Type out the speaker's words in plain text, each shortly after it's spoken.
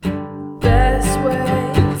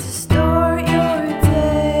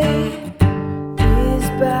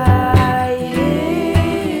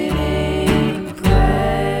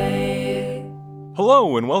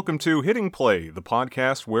welcome to Hitting Play, the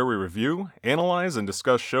podcast where we review, analyze, and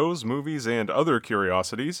discuss shows, movies, and other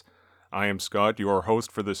curiosities. I am Scott, your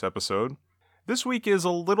host for this episode. This week is a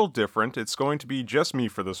little different. It's going to be just me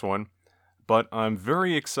for this one, but I'm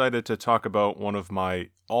very excited to talk about one of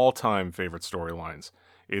my all-time favorite storylines.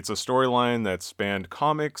 It's a storyline that spanned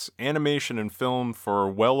comics, animation, and film for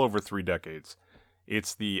well over 3 decades.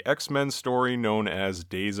 It's the X-Men story known as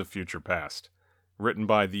Days of Future Past, written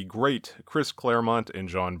by the great Chris Claremont and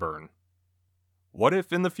John Byrne. What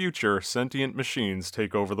if in the future sentient machines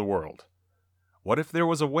take over the world? What if there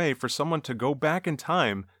was a way for someone to go back in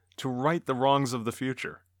time to right the wrongs of the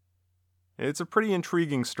future? It's a pretty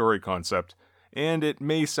intriguing story concept, and it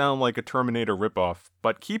may sound like a Terminator ripoff,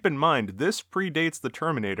 but keep in mind this predates the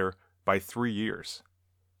Terminator by 3 years.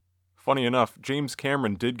 Funny enough, James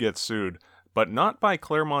Cameron did get sued, but not by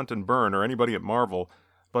Claremont and Byrne or anybody at Marvel,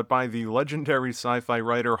 but by the legendary sci-fi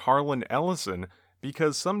writer Harlan Ellison,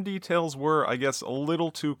 because some details were, I guess, a little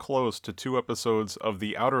too close to 2 episodes of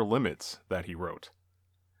The Outer Limits that he wrote.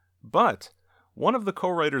 But one of the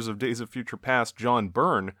co-writers of Days of Future Past, John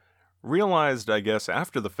Byrne, realized, I guess,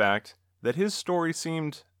 after the fact, that his story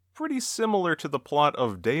seemed pretty similar to the plot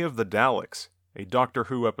of Day of the Daleks, a Doctor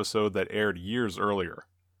Who episode that aired years earlier.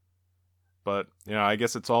 But, I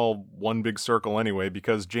guess it's all one big circle anyway,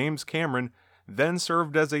 because James Cameron then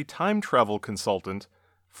served as a time travel consultant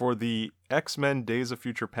for the X-Men Days of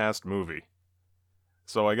Future Past movie.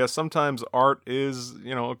 So I guess sometimes art is,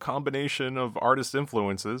 a combination of artist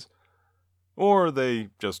influences, or they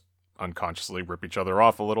just unconsciously rip each other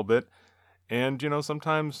off a little bit, and,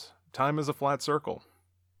 sometimes time is a flat circle.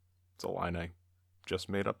 It's a line I just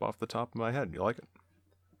made up off the top of my head. You like it?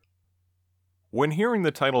 When hearing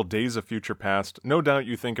the title Days of Future Past, no doubt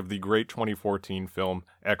you think of the great 2014 film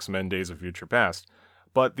X-Men Days of Future Past,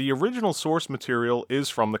 but the original source material is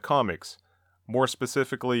from the comics. More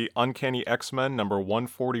specifically, Uncanny X-Men number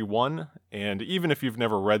 141, and even if you've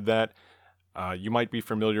never read that, you might be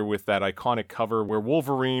familiar with that iconic cover where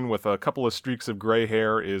Wolverine, with a couple of streaks of gray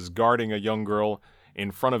hair, is guarding a young girl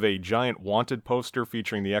in front of a giant wanted poster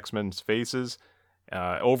featuring the X-Men's faces.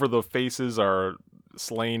 Over the faces are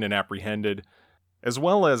slain and apprehended, as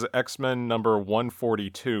well as X-Men number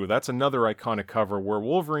 142. That's another iconic cover where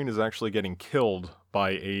Wolverine is actually getting killed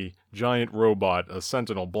by a giant robot, a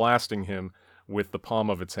Sentinel, blasting him with the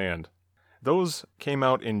palm of its hand. Those came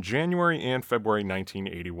out in January and February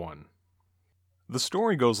 1981. The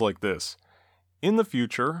story goes like this. In the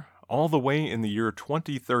future, all the way in the year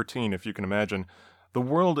 2013, if you can imagine, the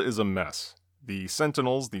world is a mess. The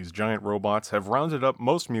Sentinels, these giant robots, have rounded up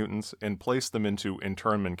most mutants and placed them into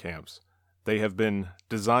internment camps. They have been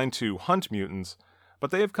designed to hunt mutants, but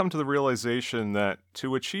they have come to the realization that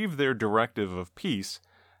to achieve their directive of peace,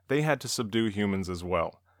 they had to subdue humans as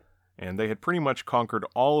well. And they had pretty much conquered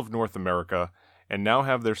all of North America, and now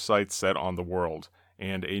have their sights set on the world,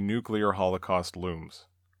 and a nuclear holocaust looms.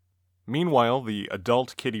 Meanwhile, the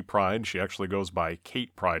adult Kitty Pryde, she actually goes by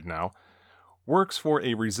Kate Pryde now, works for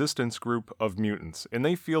a resistance group of mutants, and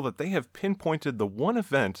they feel that they have pinpointed the one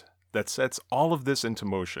event that sets all of this into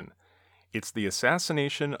motion. It's the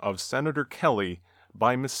assassination of Senator Kelly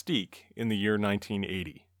by Mystique in the year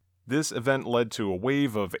 1980. This event led to a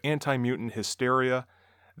wave of anti-mutant hysteria,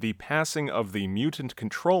 the passing of the Mutant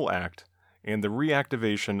Control Act, and the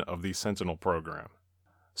reactivation of the Sentinel program.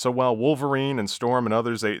 So while Wolverine and Storm and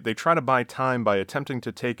others, they try to buy time by attempting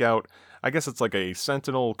to take out, I guess it's like a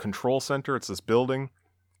Sentinel control center, it's this building,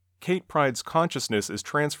 Kate Pryde's consciousness is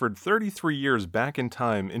transferred 33 years back in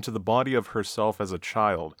time into the body of herself as a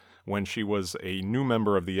child, when she was a new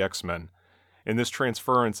member of the X-Men. And this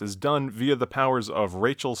transference is done via the powers of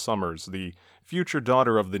Rachel Summers, the future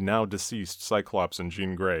daughter of the now deceased Cyclops and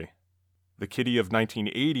Jean Grey. The Kitty of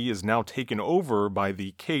 1980 is now taken over by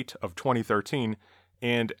the Kate of 2013,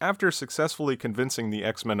 and after successfully convincing the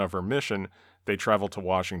X-Men of her mission, they travel to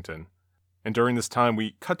Washington. And during this time,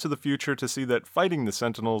 we cut to the future to see that fighting the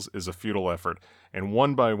Sentinels is a futile effort, and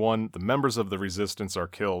one by one, the members of the Resistance are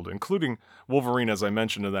killed, including Wolverine, as I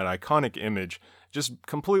mentioned in that iconic image, just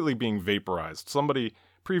completely being vaporized. Somebody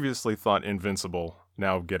previously thought invincible,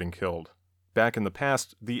 now getting killed. Back in the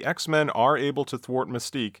past, the X-Men are able to thwart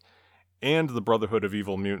Mystique and the Brotherhood of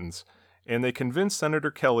Evil Mutants, and they convince Senator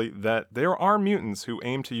Kelly that there are mutants who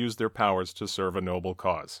aim to use their powers to serve a noble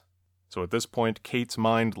cause. So at this point, Kate's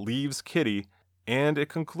mind leaves Kitty, and it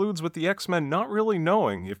concludes with the X-Men not really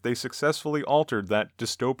knowing if they successfully altered that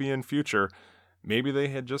dystopian future. Maybe they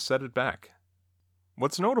had just set it back.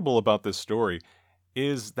 What's notable about this story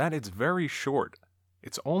is that it's very short.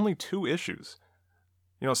 It's only 2 issues.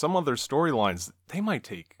 Some other storylines, they might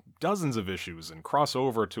take dozens of issues and cross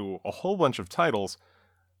over to a whole bunch of titles,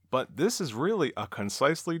 but this is really a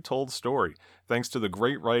concisely told story, thanks to the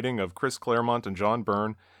great writing of Chris Claremont and John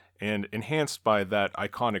Byrne, and enhanced by that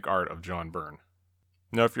iconic art of John Byrne.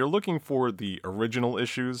 Now, if you're looking for the original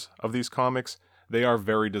issues of these comics, they are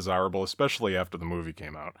very desirable, especially after the movie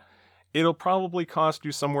came out. It'll probably cost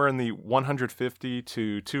you somewhere in the $150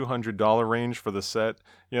 to $200 range for the set.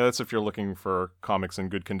 That's if you're looking for comics in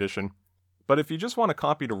good condition. But if you just want a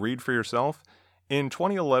copy to read for yourself, in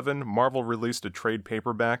 2011, Marvel released a trade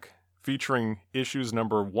paperback featuring issues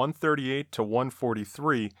number 138 to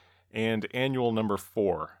 143 and annual number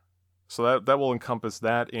 4. So that will encompass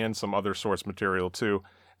that and some other source material too.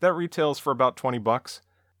 That retails for about $20.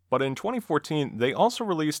 But in 2014, they also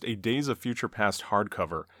released a Days of Future Past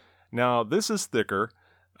hardcover. Now, this is thicker.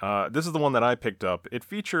 This is the one that I picked up. It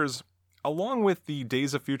features, along with the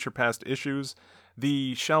Days of Future Past issues,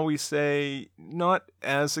 the, shall we say, not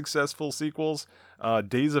as successful sequels,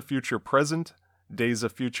 Days of Future Present, Days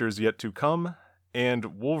of Futures Yet to Come,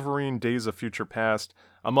 and Wolverine Days of Future Past,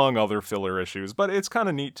 among other filler issues. But it's kind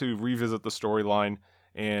of neat to revisit the storyline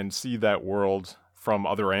and see that world from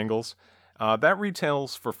other angles. That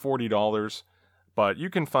retails for $40, but you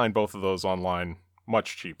can find both of those online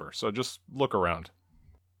much cheaper, so just look around.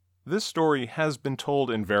 This story has been told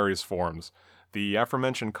in various forms. The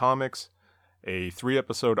aforementioned comics, a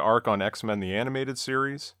 3-episode arc on X-Men the Animated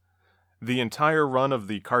Series, the entire run of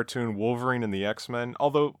the cartoon Wolverine and the X-Men,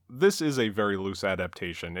 although this is a very loose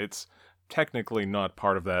adaptation. It's technically not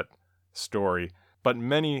part of that story, but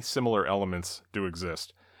many similar elements do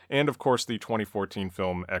exist. And of course the 2014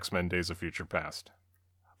 film X-Men Days of Future Past.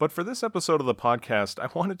 But for this episode of the podcast, I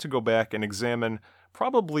wanted to go back and examine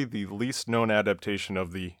probably the least known adaptation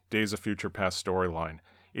of the Days of Future Past storyline.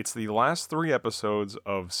 It's the last 3 episodes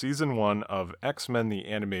of Season 1 of X-Men the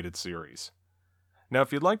Animated Series. Now,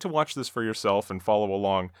 if you'd like to watch this for yourself and follow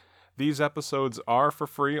along, these episodes are for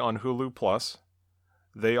free on Hulu+.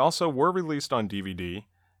 They also were released on DVD,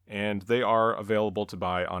 and they are available to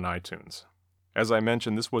buy on iTunes. As I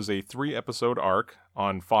mentioned, this was a 3-episode arc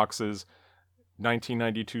on Fox's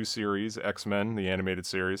 1992 series, X-Men, the Animated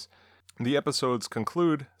Series. The episodes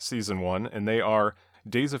conclude Season 1, and they are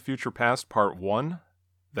Days of Future Past Part 1,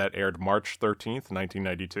 that aired March 13th,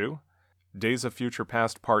 1992. Days of Future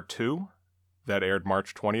Past Part 2, that aired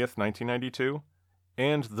March 20th, 1992.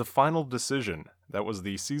 And The Final Decision, that was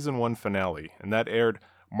the Season 1 finale, and that aired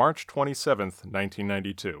March 27th,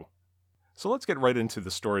 1992. So let's get right into the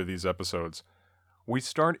story of these episodes. We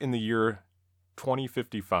start in the year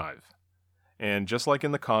 2055. And just like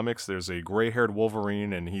in the comics, there's a gray-haired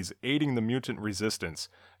Wolverine, and he's aiding the mutant resistance,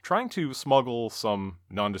 trying to smuggle some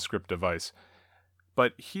nondescript device.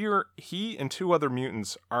 But here, he and 2 other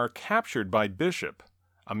mutants are captured by Bishop,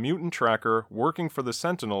 a mutant tracker working for the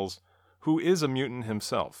Sentinels, who is a mutant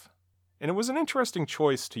himself. And it was an interesting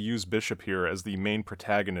choice to use Bishop here as the main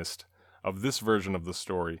protagonist of this version of the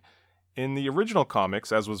story. In the original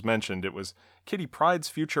comics, as was mentioned, it was Kitty Pryde's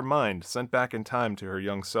future mind sent back in time to her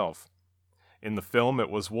young self. In the film,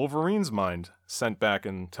 it was Wolverine's mind sent back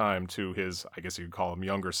in time to his, I guess you could call him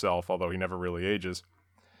younger self, although he never really ages.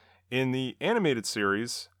 In the animated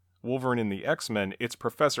series, Wolverine and the X-Men, it's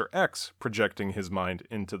Professor X projecting his mind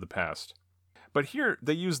into the past. But here,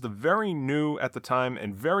 they use the very new at the time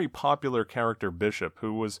and very popular character Bishop,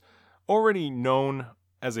 who was already known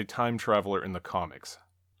as a time traveler in the comics.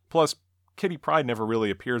 Plus, Kitty Pryde never really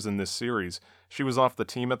appears in this series. She was off the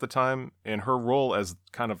team at the time, and her role as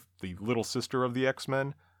kind of the little sister of the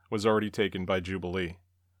X-Men was already taken by Jubilee.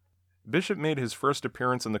 Bishop made his first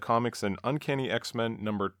appearance in the comics in Uncanny X-Men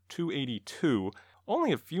number 282,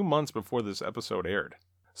 only a few months before this episode aired.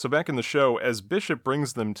 So back in the show, as Bishop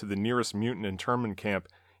brings them to the nearest mutant internment camp,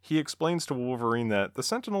 he explains to Wolverine that the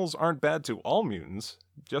Sentinels aren't bad to all mutants,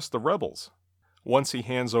 just the rebels. Once he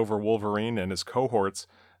hands over Wolverine and his cohorts,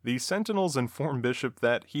 the Sentinels inform Bishop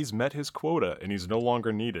that he's met his quota and he's no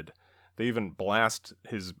longer needed. They even blast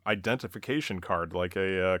his identification card like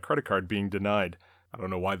a credit card being denied. I don't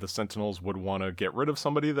know why the Sentinels would want to get rid of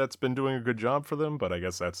somebody that's been doing a good job for them, but I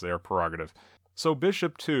guess that's their prerogative. So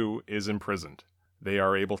Bishop, too, is imprisoned. They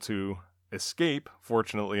are able to escape,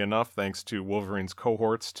 fortunately enough, thanks to Wolverine's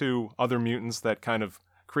cohorts, to other mutants that kind of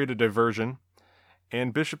create a diversion,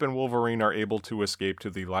 and Bishop and Wolverine are able to escape to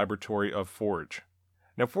the laboratory of Forge.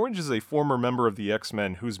 Now, Forge is a former member of the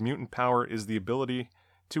X-Men whose mutant power is the ability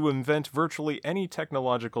to invent virtually any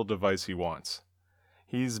technological device he wants.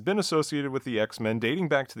 He's been associated with the X-Men dating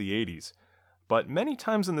back to the 80s, but many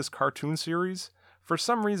times in this cartoon series, for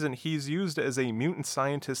some reason he's used as a mutant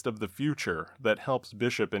scientist of the future that helps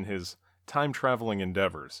Bishop in his time-traveling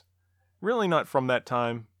endeavors. Really not from that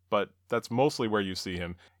time, but that's mostly where you see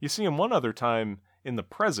him. You see him one other time in the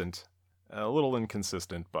present. A little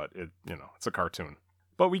inconsistent, but it's a cartoon.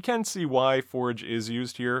 But we can see why Forge is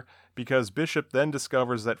used here, because Bishop then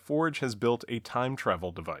discovers that Forge has built a time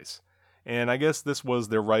travel device. And I guess this was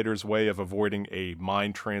their writer's way of avoiding a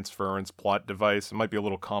mind transference plot device. It might be a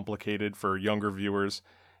little complicated for younger viewers,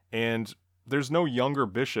 and there's no younger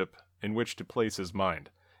Bishop in which to place his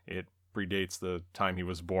mind. It predates the time he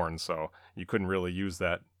was born, so you couldn't really use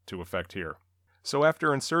that to effect here. So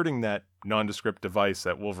after inserting that nondescript device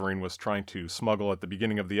that Wolverine was trying to smuggle at the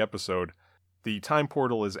beginning of the episode, the time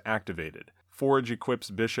portal is activated. Forge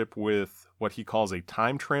equips Bishop with what he calls a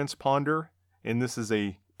time transponder, and this is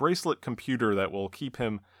a bracelet computer that will keep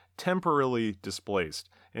him temporarily displaced,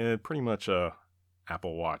 and pretty much a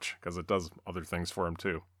Apple Watch, because it does other things for him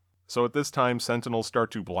too. So at this time, Sentinels start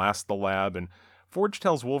to blast the lab, and Forge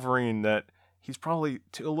tells Wolverine that he's probably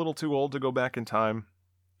a little too old to go back in time,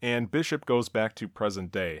 and Bishop goes back to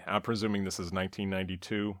present day. I'm presuming this is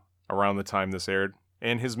 1992, around the time this aired,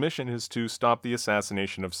 and his mission is to stop the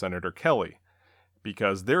assassination of Senator Kelly,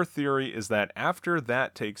 because their theory is that after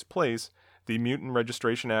that takes place, the Mutant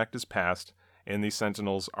Registration Act is passed, and the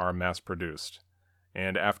Sentinels are mass-produced.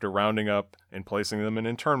 And after rounding up and placing them in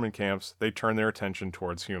internment camps, they turn their attention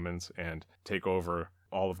towards humans and take over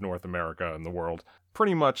all of North America and the world.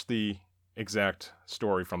 Pretty much the exact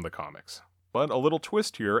story from the comics. But a little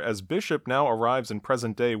twist here, as Bishop now arrives in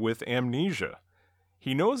present day with amnesia.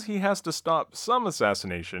 He knows he has to stop some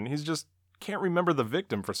assassination, he just can't remember the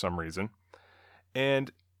victim for some reason.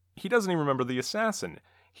 And he doesn't even remember the assassin.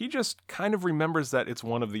 He just kind of remembers that it's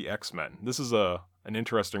one of the X-Men. This is an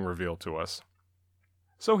interesting reveal to us.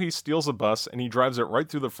 So he steals a bus and he drives it right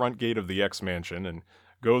through the front gate of the X-Mansion and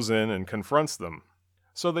goes in and confronts them.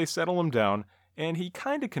 So they settle him down, and he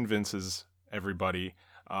kind of convinces everybody.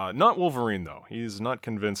 Not Wolverine, though. He's not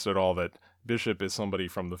convinced at all that Bishop is somebody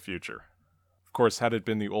from the future. Of course, had it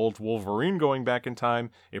been the old Wolverine going back in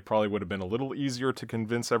time, it probably would have been a little easier to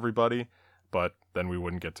convince everybody, but then we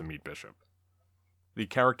wouldn't get to meet Bishop. The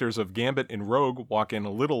characters of Gambit and Rogue walk in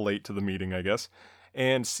a little late to the meeting, I guess,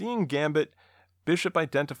 and seeing Gambit, Bishop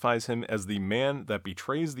identifies him as the man that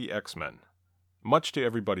betrays the X-Men, much to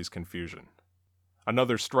everybody's confusion.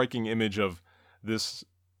 Another striking image of this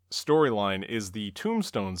storyline is the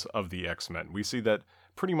tombstones of the X-Men. We see that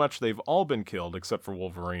pretty much they've all been killed except for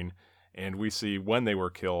Wolverine, and we see when they were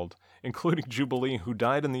killed, including Jubilee, who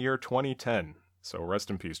died in the year 2010. So rest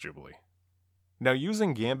in peace, Jubilee. Now,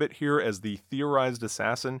 using Gambit here as the theorized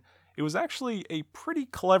assassin, it was actually a pretty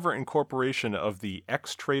clever incorporation of the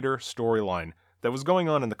X-Traitor storyline that was going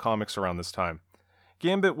on in the comics around this time.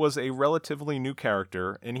 Gambit was a relatively new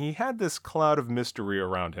character, and he had this cloud of mystery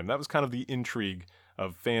around him. That was kind of the intrigue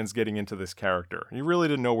of fans getting into this character. You really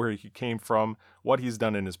didn't know where he came from, what he's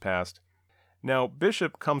done in his past. Now,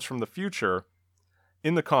 Bishop comes from the future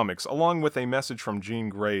in the comics, along with a message from Jean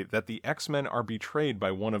Grey that the X-Men are betrayed by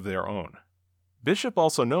one of their own. Bishop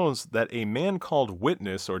also knows that a man called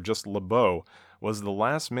Witness, or just LeBeau, was the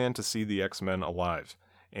last man to see the X-Men alive,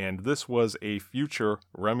 and this was a future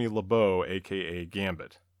Remy LeBeau, aka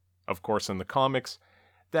Gambit. Of course, in the comics,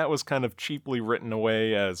 that was kind of cheaply written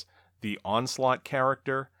away as the Onslaught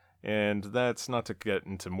character, and that's not to get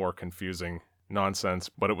into more confusing nonsense,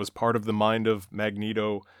 but it was part of the mind of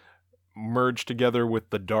Magneto merged together with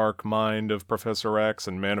the dark mind of Professor X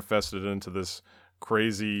and manifested into this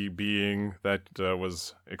crazy being that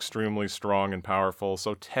was extremely strong and powerful.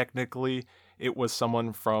 So technically, it was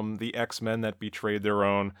someone from the X-Men that betrayed their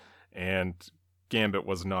own, and Gambit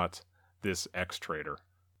was not this X-Traitor.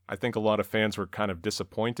 I think a lot of fans were kind of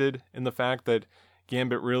disappointed in the fact that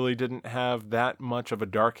Gambit really didn't have that much of a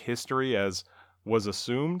dark history as was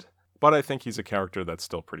assumed, but I think he's a character that's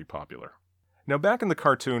still pretty popular. Now, back in the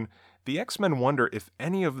cartoon, the X-Men wonder if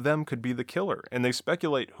any of them could be the killer, and they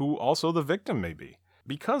speculate who also the victim may be.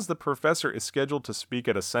 Because the professor is scheduled to speak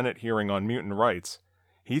at a Senate hearing on mutant rights,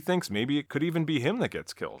 he thinks maybe it could even be him that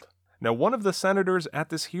gets killed. Now, one of the senators at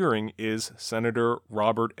this hearing is Senator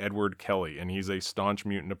Robert Edward Kelly, and he's a staunch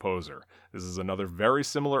mutant opposer. This is another very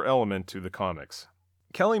similar element to the comics.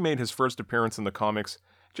 Kelly made his first appearance in the comics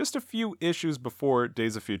just a few issues before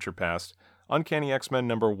Days of Future Past, Uncanny X-Men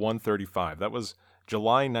number 135. That was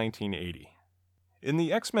July 1980. In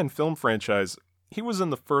the X-Men film franchise, he was in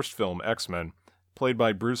the first film, X-Men, played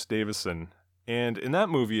by Bruce Davison, and in that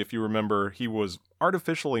movie, if you remember, he was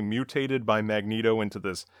artificially mutated by Magneto into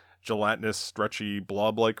this gelatinous, stretchy,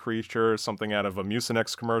 blob-like creature, something out of a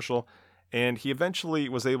Mucinex commercial, and he eventually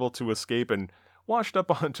was able to escape and washed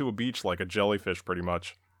up onto a beach like a jellyfish, pretty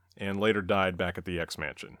much, and later died back at the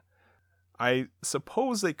X-Mansion. I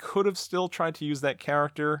suppose they could have still tried to use that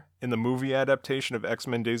character in the movie adaptation of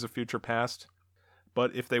X-Men Days of Future Past,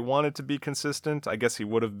 but if they wanted to be consistent, I guess he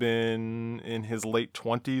would have been in his late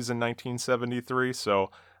 20s in 1973, so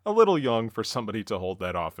a little young for somebody to hold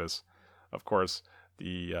that office. Of course,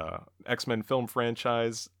 the X-Men film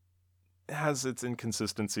franchise has its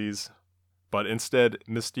inconsistencies, but instead,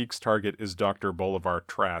 Mystique's target is Dr. Bolivar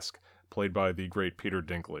Trask, played by the great Peter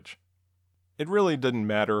Dinklage. It really didn't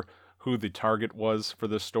matter who the target was for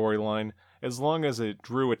this storyline, as long as it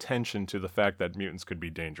drew attention to the fact that mutants could be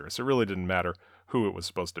dangerous. It really didn't matter who it was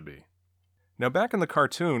supposed to be. Now, back in the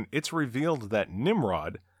cartoon, it's revealed that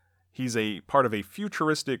Nimrod, he's a part of a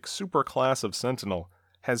futuristic superclass of Sentinel,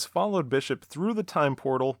 has followed Bishop through the time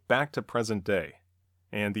portal back to present day.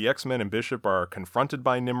 And the X-Men and Bishop are confronted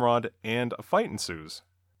by Nimrod, and a fight ensues.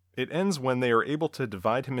 It ends when they are able to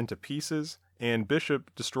divide him into pieces, and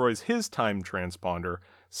Bishop destroys his time transponder,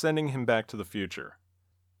 sending him back to the future.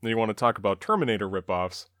 Now you want to talk about Terminator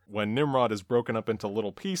ripoffs. When Nimrod is broken up into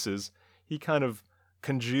little pieces, he kind of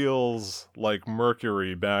congeals like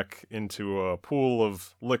mercury back into a pool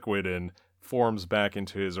of liquid and forms back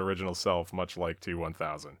into his original self, much like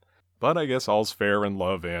T-1000. But I guess all's fair in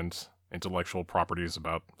love and intellectual properties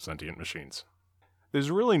about sentient machines.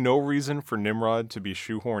 There's really no reason for Nimrod to be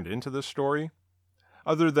shoehorned into this story,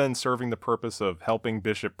 other than serving the purpose of helping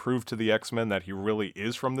Bishop prove to the X-Men that he really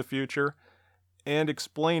is from the future, and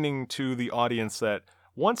explaining to the audience that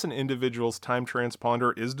once an individual's time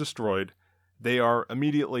transponder is destroyed, they are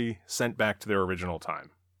immediately sent back to their original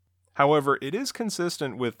time. However, it is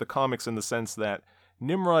consistent with the comics in the sense that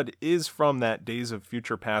Nimrod is from that Days of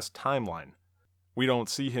Future Past timeline. We don't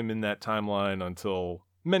see him in that timeline until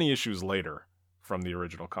many issues later from the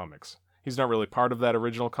original comics. He's not really part of that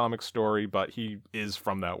original comic story, but he is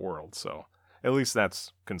from that world, so at least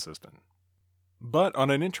that's consistent. But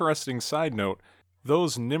on an interesting side note,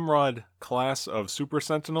 those Nimrod class of Super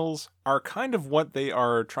Sentinels are kind of what they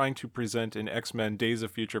are trying to present in X-Men Days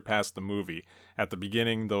of Future Past the movie. At the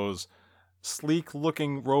beginning, those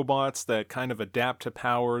sleek-looking robots that kind of adapt to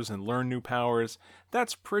powers and learn new powers,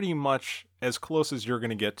 that's pretty much as close as you're going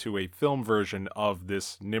to get to a film version of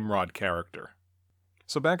this Nimrod character.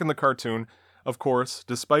 So back in the cartoon, of course,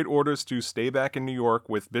 despite orders to stay back in New York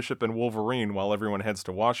with Bishop and Wolverine while everyone heads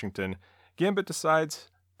to Washington, Gambit decides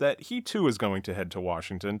that he too is going to head to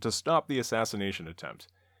Washington to stop the assassination attempt.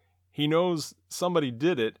 He knows somebody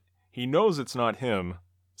did it, he knows it's not him,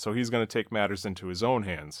 so he's going to take matters into his own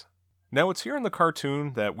hands. Now it's here in the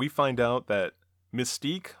cartoon that we find out that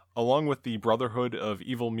Mystique, along with the Brotherhood of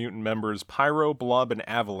Evil Mutant members Pyro, Blob, and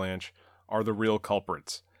Avalanche, are the real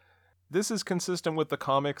culprits. This is consistent with the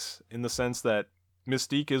comics in the sense that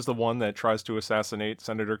Mystique is the one that tries to assassinate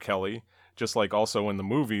Senator Kelly, just like also in the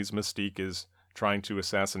movies Mystique is trying to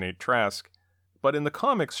assassinate Trask. But in the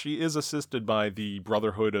comics, she is assisted by the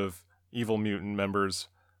Brotherhood of Evil Mutant members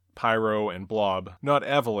Pyro and Blob, not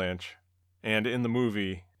Avalanche, and in the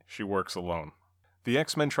movie, she works alone. The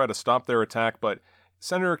X-Men try to stop their attack, but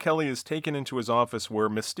Senator Kelly is taken into his office where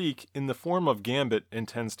Mystique, in the form of Gambit,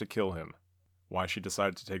 intends to kill him. Why she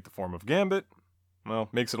decided to take the form of Gambit? Well,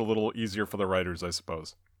 makes it a little easier for the writers, I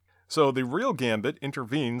suppose. So the real Gambit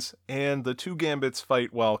intervenes, and the two Gambits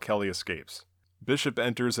fight while Kelly escapes. Bishop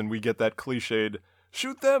enters and we get that cliched,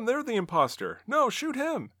 "Shoot them, they're the imposter! No, shoot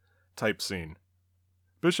him!" type scene.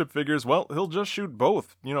 Bishop figures, well, he'll just shoot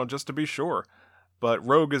both, just to be sure. But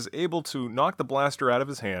Rogue is able to knock the blaster out of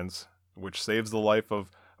his hands, which saves the life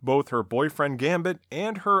of both her boyfriend Gambit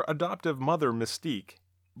and her adoptive mother Mystique.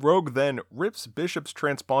 Rogue then rips Bishop's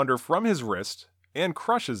transponder from his wrist and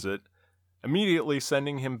crushes it, immediately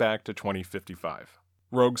sending him back to 2055.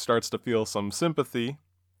 Rogue starts to feel some sympathy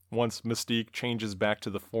once Mystique changes back to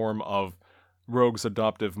the form of Rogue's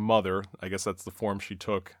adoptive mother. I guess that's the form she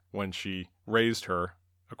took when she raised her,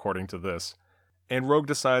 according to this. And Rogue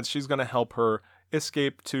decides she's going to help her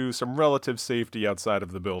escape to some relative safety outside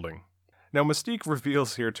of the building. Now, Mystique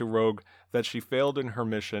reveals here to Rogue that she failed in her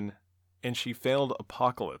mission, and she failed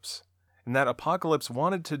Apocalypse. And that Apocalypse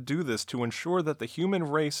wanted to do this to ensure that the human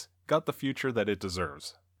race got the future that it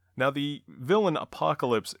deserves. Now, the villain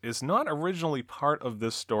Apocalypse is not originally part of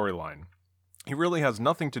this storyline. He really has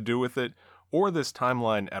nothing to do with it or this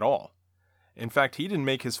timeline at all. In fact, he didn't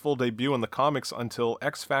make his full debut in the comics until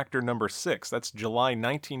X-Factor number 6. That's July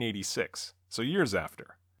 1986, so years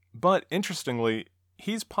after. But interestingly,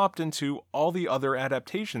 he's popped into all the other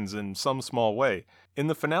adaptations in some small way. In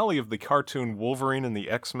the finale of the cartoon Wolverine and the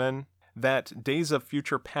X-Men, that Days of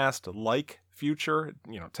Future Past-like future,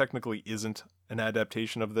 technically isn't an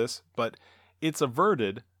adaptation of this, but it's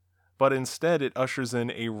averted, but instead it ushers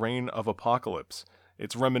in a reign of apocalypse.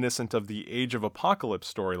 It's reminiscent of the Age of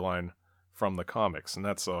Apocalypse storyline from the comics, and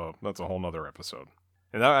that's a whole nother episode.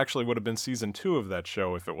 And that actually would have been season 2 of that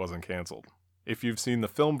show if it wasn't canceled. If you've seen the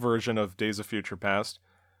film version of Days of Future Past,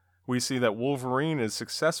 we see that Wolverine is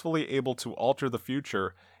successfully able to alter the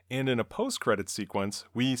future, and in a post-credit sequence,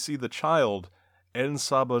 we see the child,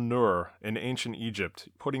 En-Sabah-Nur, in ancient Egypt,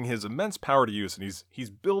 putting his immense power to use, and he's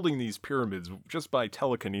building these pyramids just by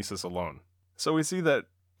telekinesis alone. So we see that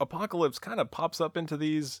Apocalypse kind of pops up into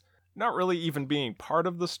these, not really even being part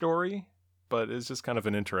of the story, but it's just kind of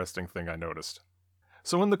an interesting thing I noticed.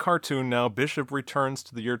 So in the cartoon now, Bishop returns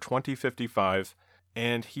to the year 2055,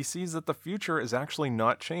 and he sees that the future is actually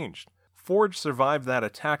not changed. Forge survived that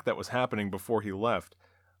attack that was happening before he left,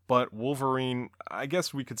 but Wolverine, I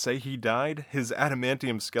guess we could say he died. His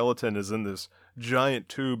adamantium skeleton is in this giant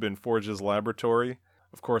tube in Forge's laboratory.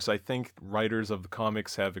 Of course, I think writers of the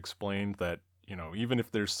comics have explained that, even if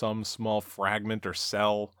there's some small fragment or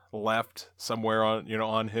cell left somewhere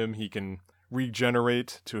on him, he can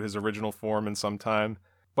regenerate to his original form in some time,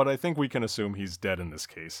 but I think we can assume he's dead in this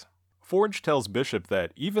case. Forge tells Bishop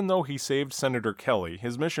that even though he saved Senator Kelly,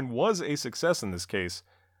 his mission was a success in this case.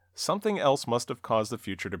 Something else must have caused the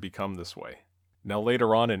future to become this way. Now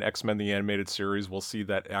later on in X-Men the Animated Series, we'll see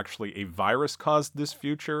that actually a virus caused this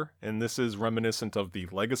future, and this is reminiscent of the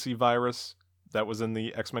Legacy virus that was in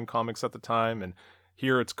the X-Men comics at the time, and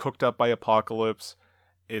here it's cooked up by Apocalypse.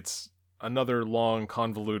 It's another long,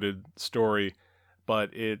 convoluted story,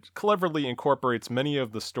 but it cleverly incorporates many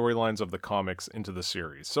of the storylines of the comics into the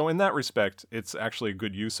series. So in that respect, it's actually a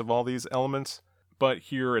good use of all these elements, but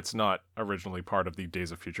here it's not originally part of the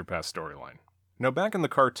Days of Future Past storyline. Now back in the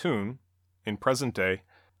cartoon, in present day,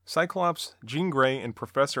 Cyclops, Jean Grey, and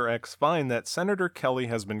Professor X find that Senator Kelly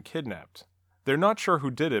has been kidnapped. They're not sure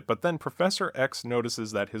who did it, but then Professor X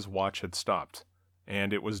notices that his watch had stopped,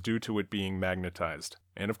 and it was due to it being magnetized.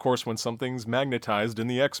 And of course, when something's magnetized in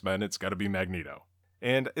the X-Men, it's gotta be Magneto.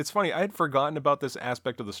 And it's funny, I had forgotten about this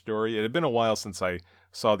aspect of the story. It had been a while since I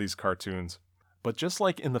saw these cartoons. But just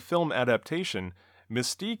like in the film adaptation,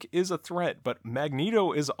 Mystique is a threat, but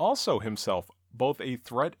Magneto is also himself both a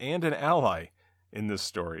threat and an ally in this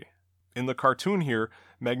story. In the cartoon here,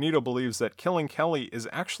 Magneto believes that killing Kelly is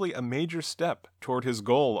actually a major step toward his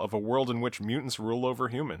goal of a world in which mutants rule over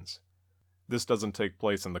humans. This doesn't take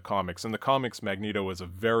place in the comics. In the comics, Magneto is a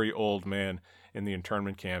very old man in the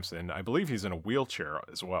internment camps, and I believe he's in a wheelchair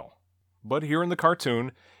as well. But here in the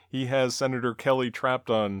cartoon, he has Senator Kelly trapped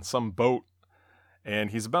on some boat,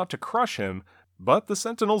 and he's about to crush him, but the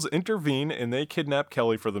Sentinels intervene and they kidnap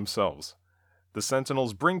Kelly for themselves. The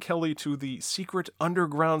Sentinels bring Kelly to the secret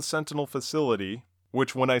underground Sentinel facility,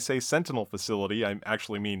 which when I say Sentinel facility, I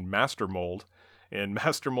actually mean Master Mold, and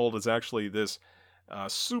Master Mold is actually this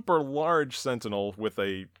super large Sentinel with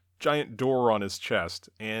a giant door on his chest,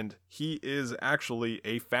 and he is actually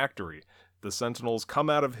a factory. The Sentinels come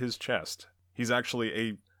out of his chest. He's actually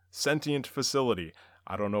a sentient facility.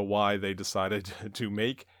 I don't know why they decided to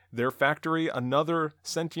make their factory another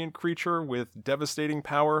sentient creature with devastating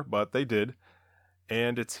power, but they did.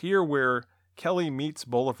 And it's here where Kelly meets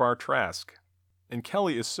Bolivar Trask. And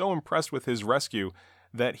Kelly is so impressed with his rescue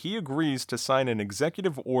that he agrees to sign an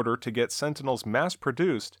executive order to get Sentinels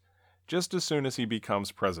mass-produced just as soon as he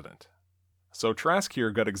becomes president. So Trask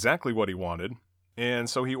here got exactly what he wanted, and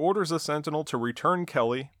so he orders a Sentinel to return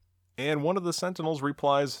Kelly, and one of the Sentinels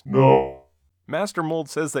replies, "No." Master Mold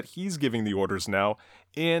says that he's giving the orders now,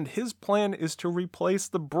 and his plan is to replace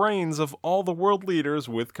the brains of all the world leaders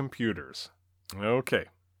with computers. Okay.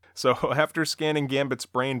 So after scanning Gambit's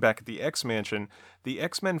brain back at the X-Mansion, the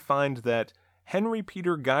X-Men find that Henry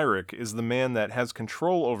Peter Gyrick is the man that has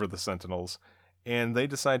control over the Sentinels, and they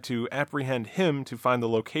decide to apprehend him to find the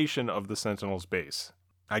location of the Sentinels' base.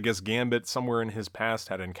 I guess Gambit, somewhere in his past,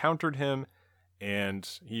 had encountered him, and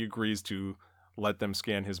he agrees to let them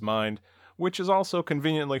scan his mind, which is also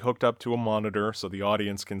conveniently hooked up to a monitor so the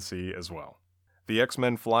audience can see as well. The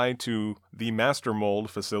X-Men fly to the Master Mold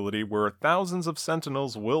facility where thousands of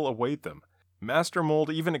Sentinels will await them. Master Mold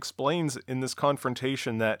even explains in this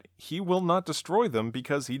confrontation that he will not destroy them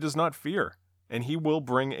because he does not fear, and he will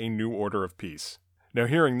bring a new order of peace. Now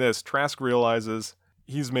hearing this, Trask realizes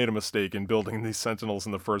he's made a mistake in building these Sentinels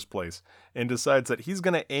in the first place, and decides that he's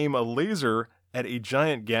going to aim a laser at a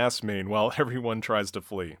giant gas main while everyone tries to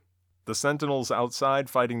flee. The Sentinels outside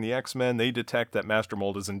fighting the X-Men, they detect that Master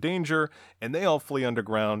Mold is in danger, and they all flee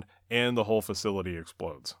underground, and the whole facility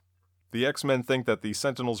explodes. The X-Men think that the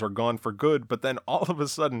Sentinels are gone for good, but then all of a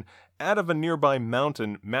sudden, out of a nearby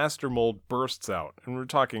mountain, Master Mold bursts out, and we're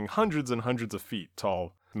talking hundreds and hundreds of feet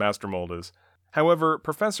tall Master Mold is. However,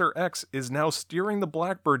 Professor X is now steering the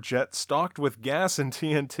Blackbird jet stocked with gas and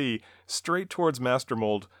TNT straight towards Master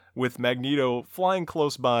Mold, with Magneto flying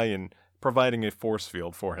close by and providing a force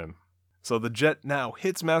field for him. So the jet now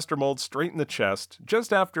hits Master Mold straight in the chest,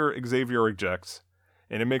 just after Xavier ejects,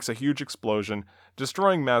 and it makes a huge explosion,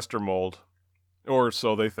 destroying Master Mold, or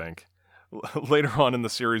so they think. Later on in the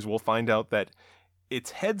series, we'll find out that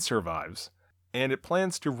its head survives, and it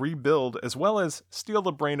plans to rebuild as well as steal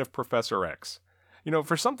the brain of Professor X. You know,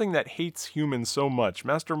 for something that hates humans so much,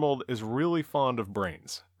 Master Mold is really fond of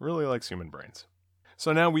brains. Really likes human brains.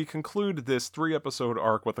 So now we conclude this 3-episode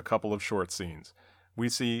arc with a couple of short scenes. We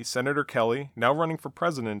see Senator Kelly, now running for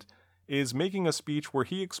president, is making a speech where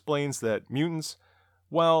he explains that mutants,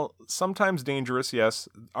 while sometimes dangerous, yes,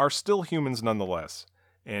 are still humans nonetheless,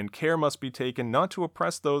 and care must be taken not to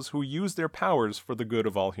oppress those who use their powers for the good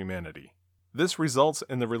of all humanity. This results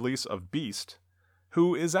in the release of Beast,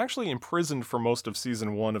 who is actually imprisoned for most of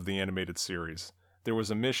Season 1 of the animated series. There was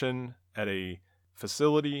a mission at a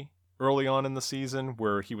facility early on in the season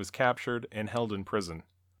where he was captured and held in prison.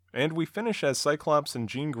 And we finish as Cyclops and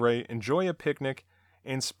Jean Grey enjoy a picnic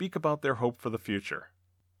and speak about their hope for the future.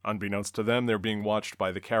 Unbeknownst to them, they're being watched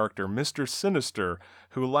by the character Mr. Sinister,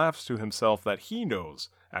 who laughs to himself that he knows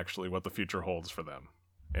actually what the future holds for them.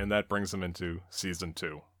 And that brings them into Season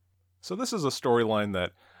 2. So this is a storyline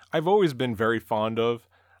that I've always been very fond of.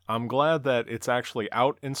 I'm glad that it's actually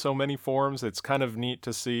out in so many forms. It's kind of neat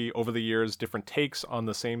to see over the years different takes on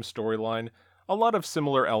the same storyline. A lot of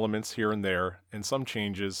similar elements here and there, and some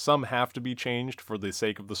changes. Some have to be changed for the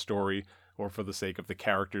sake of the story, or for the sake of the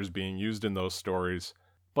characters being used in those stories.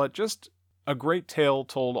 But just a great tale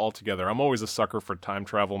told altogether. I'm always a sucker for time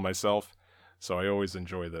travel myself, so I always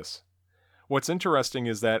enjoy this. What's interesting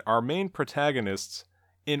is that our main protagonists,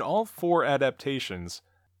 in all 4 adaptations,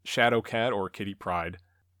 Shadowcat or Kitty Pryde,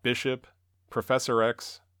 Bishop, Professor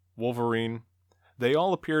X, Wolverine, they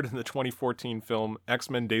all appeared in the 2014 film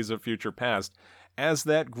X-Men Days of Future Past as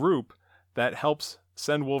that group that helps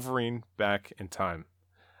send Wolverine back in time.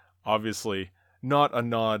 Obviously, not a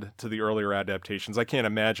nod to the earlier adaptations. I can't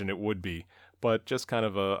imagine it would be, but just kind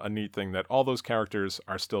of a neat thing that all those characters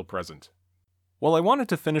are still present. Well, I wanted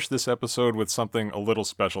to finish this episode with something a little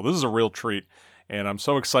special. This is a real treat, and I'm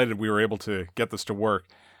so excited we were able to get this to work.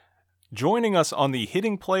 Joining us on the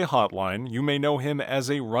Hitting Play hotline, you may know him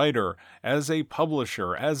as a writer, as a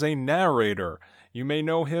publisher, as a narrator. You may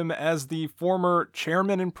know him as the former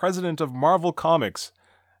chairman and president of Marvel Comics.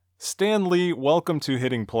 Stan Lee, welcome to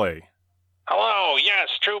Hitting Play. Hello, yes,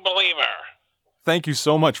 true believer. Thank you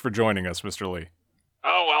so much for joining us, Mr. Lee.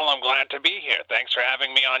 Oh, well, I'm glad to be here. Thanks for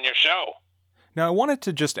having me on your show. Now, I wanted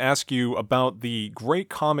to just ask you about the great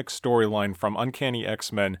comic storyline from Uncanny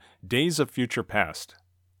X-Men, Days of Future Past.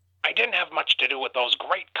 I didn't have much to do with those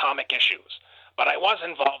great comic issues, but I was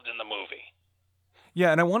involved in the movie.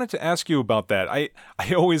 Yeah, and I wanted to ask you about that. I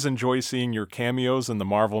always enjoy seeing your cameos in the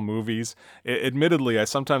Marvel movies. Admittedly,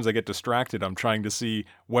 sometimes I get distracted. I'm trying to see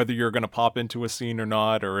whether you're going to pop into a scene or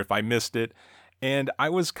not, or if I missed it. And I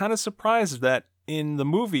was kind of surprised that in the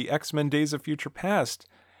movie X-Men Days of Future Past,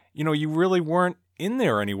 you really weren't in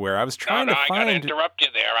there anywhere. I was trying to find... I gotta interrupt you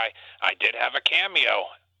there. I did have a cameo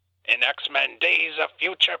in X-Men Days of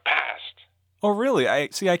Future Past. Oh, really? I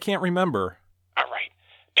can't remember. All right.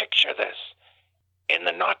 Picture this. In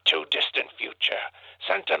the not-too-distant future,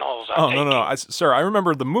 Sentinels are taking... No. Sir, I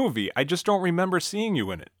remember the movie. I just don't remember seeing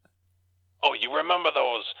you in it. Oh, you remember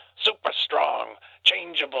those super strong,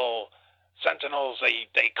 changeable Sentinels?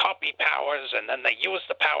 They copy powers, and then they use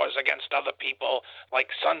the powers against other people, like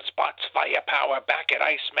Sunspot's firepower back at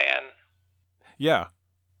Iceman. Yeah.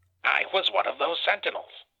 I was one of those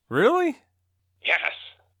Sentinels. Really? Yes.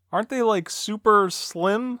 Aren't they, super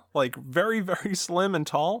slim? Like, very, very slim and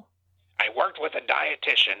tall? I worked with a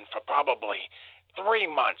dietitian for probably 3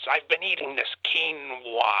 months. I've been eating this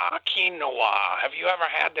quinoa. Have you ever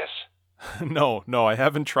had this? No, I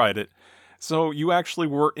haven't tried it. So you actually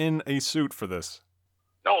were in a suit for this?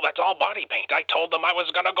 No, that's all body paint. I told them I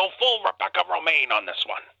was going to go full Rebecca Romaine on this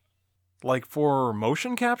one. Like for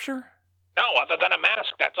motion capture? No, other than a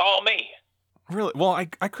mask, that's all me. Really? Well, I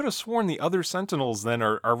could have sworn the other Sentinels then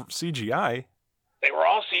are CGI. They were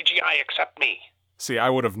all CGI except me. See,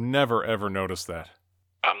 I would have never, ever noticed that.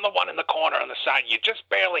 I'm the one in the corner on the side. You just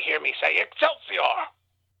barely hear me say, Excelsior!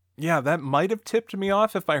 Yeah, that might have tipped me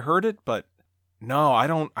off if I heard it, but no, I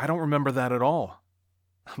don't remember that at all.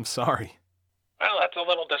 I'm sorry. Well, that's a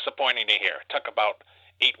little disappointing to hear. It took about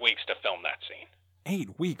 8 weeks to film that scene.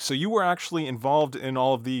 8 weeks? So you were actually involved in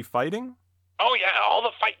all of the fighting? Oh yeah, all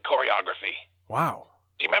the fight choreography. Wow.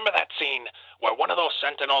 Do you remember that scene where one of those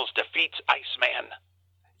Sentinels defeats Iceman?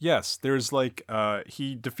 Yes, there's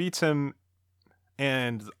he defeats him,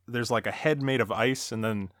 and there's a head made of ice, and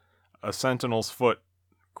then a Sentinel's foot,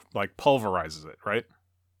 pulverizes it, right?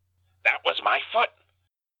 That was my foot.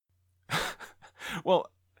 Well,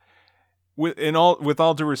 with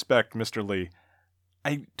all due respect, Mr. Lee,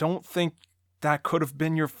 I don't think that could have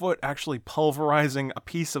been your foot actually pulverizing a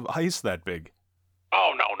piece of ice that big.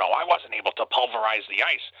 Oh, no, I wasn't able to pulverize the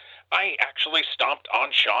ice. I actually stomped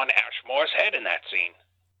on Shawn Ashmore's head in that scene.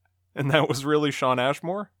 And that was really Shawn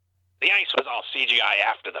Ashmore? The ice was all CGI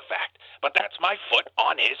after the fact, but that's my foot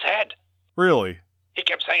on his head. Really? He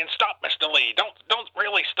kept saying, "Stop, Mr. Lee, don't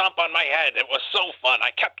really stomp on my head." It was so fun.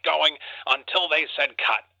 I kept going until they said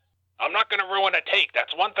cut. I'm not going to ruin a take.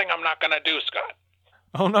 That's one thing I'm not going to do, Scott.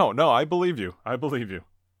 Oh, no, I believe you.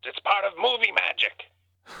 It's part of movie magic.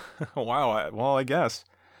 Wow, I guess.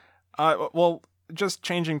 Well, just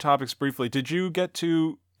changing topics briefly, did you get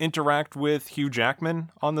to interact with Hugh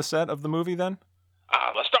Jackman on the set of the movie then?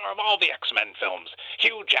 The star of all the X-Men films,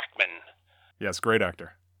 Hugh Jackman. Yes, great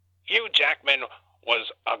actor. Hugh Jackman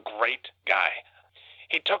was a great guy.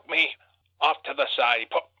 He took me off to the side,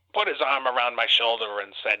 put his arm around my shoulder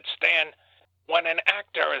and said, "Stan, when an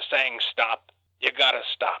actor is saying stop, you gotta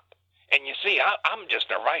stop. And you see, I'm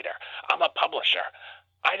just a writer. I'm a publisher.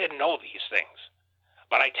 I didn't know these things.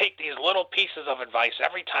 But I take these little pieces of advice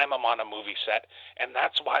every time I'm on a movie set, and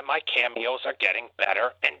that's why my cameos are getting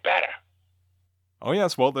better and better." Oh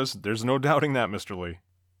yes, well, there's no doubting that, Mr. Lee.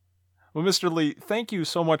 Well, Mr. Lee, thank you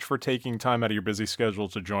so much for taking time out of your busy schedule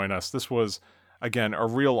to join us. This was, again, a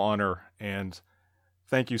real honor, and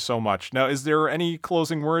thank you so much. Now, is there any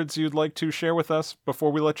closing words you'd like to share with us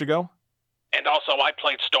before we let you go? And also, I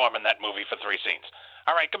played Storm in that movie for 3 scenes.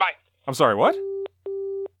 All right, goodbye. I'm sorry, what?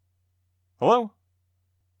 Hello?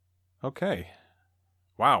 Okay.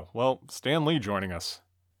 Wow, well, Stan Lee joining us.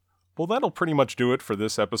 Well, that'll pretty much do it for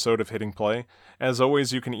this episode of Hitting Play. As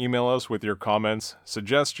always, you can email us with your comments,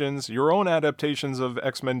 suggestions, your own adaptations of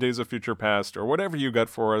X-Men Days of Future Past, or whatever you got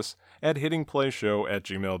for us at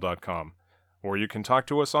hittingplayshow@gmail.com. Or you can talk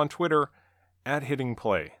to us on Twitter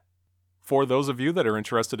 @hittingplay. For those of you that are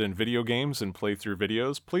interested in video games and playthrough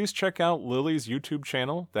videos, please check out Lily's YouTube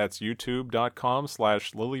channel. That's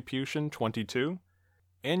youtube.com/lilyputian22.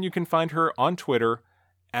 And you can find her on Twitter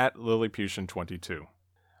 @lilyputian22.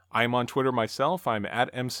 I'm on Twitter myself. I'm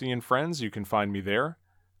 @MCandFriends. You can find me there.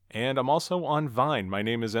 And I'm also on Vine. My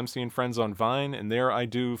name is MC&Friends on Vine, and there I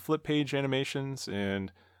do flip page animations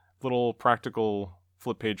and little practical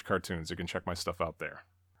flip page cartoons. You can check my stuff out there.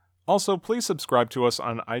 Also, please subscribe to us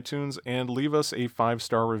on iTunes and leave us a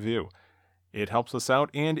 5-star review. It helps us out,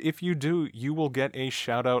 and if you do, you will get a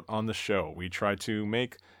shout out on the show. We try to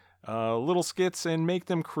make little skits and make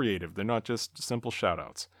them creative. They're not just simple shout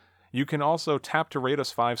outs. You can also tap to rate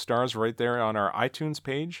us 5 stars right there on our iTunes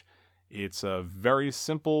page. It's a very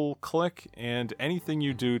simple click, and anything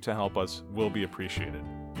you do to help us will be appreciated.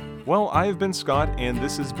 Well, I have been Scott, and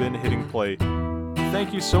this has been Hitting Play.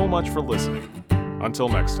 Thank you so much for listening. Until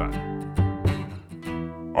next time.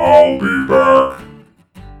 I'll be back.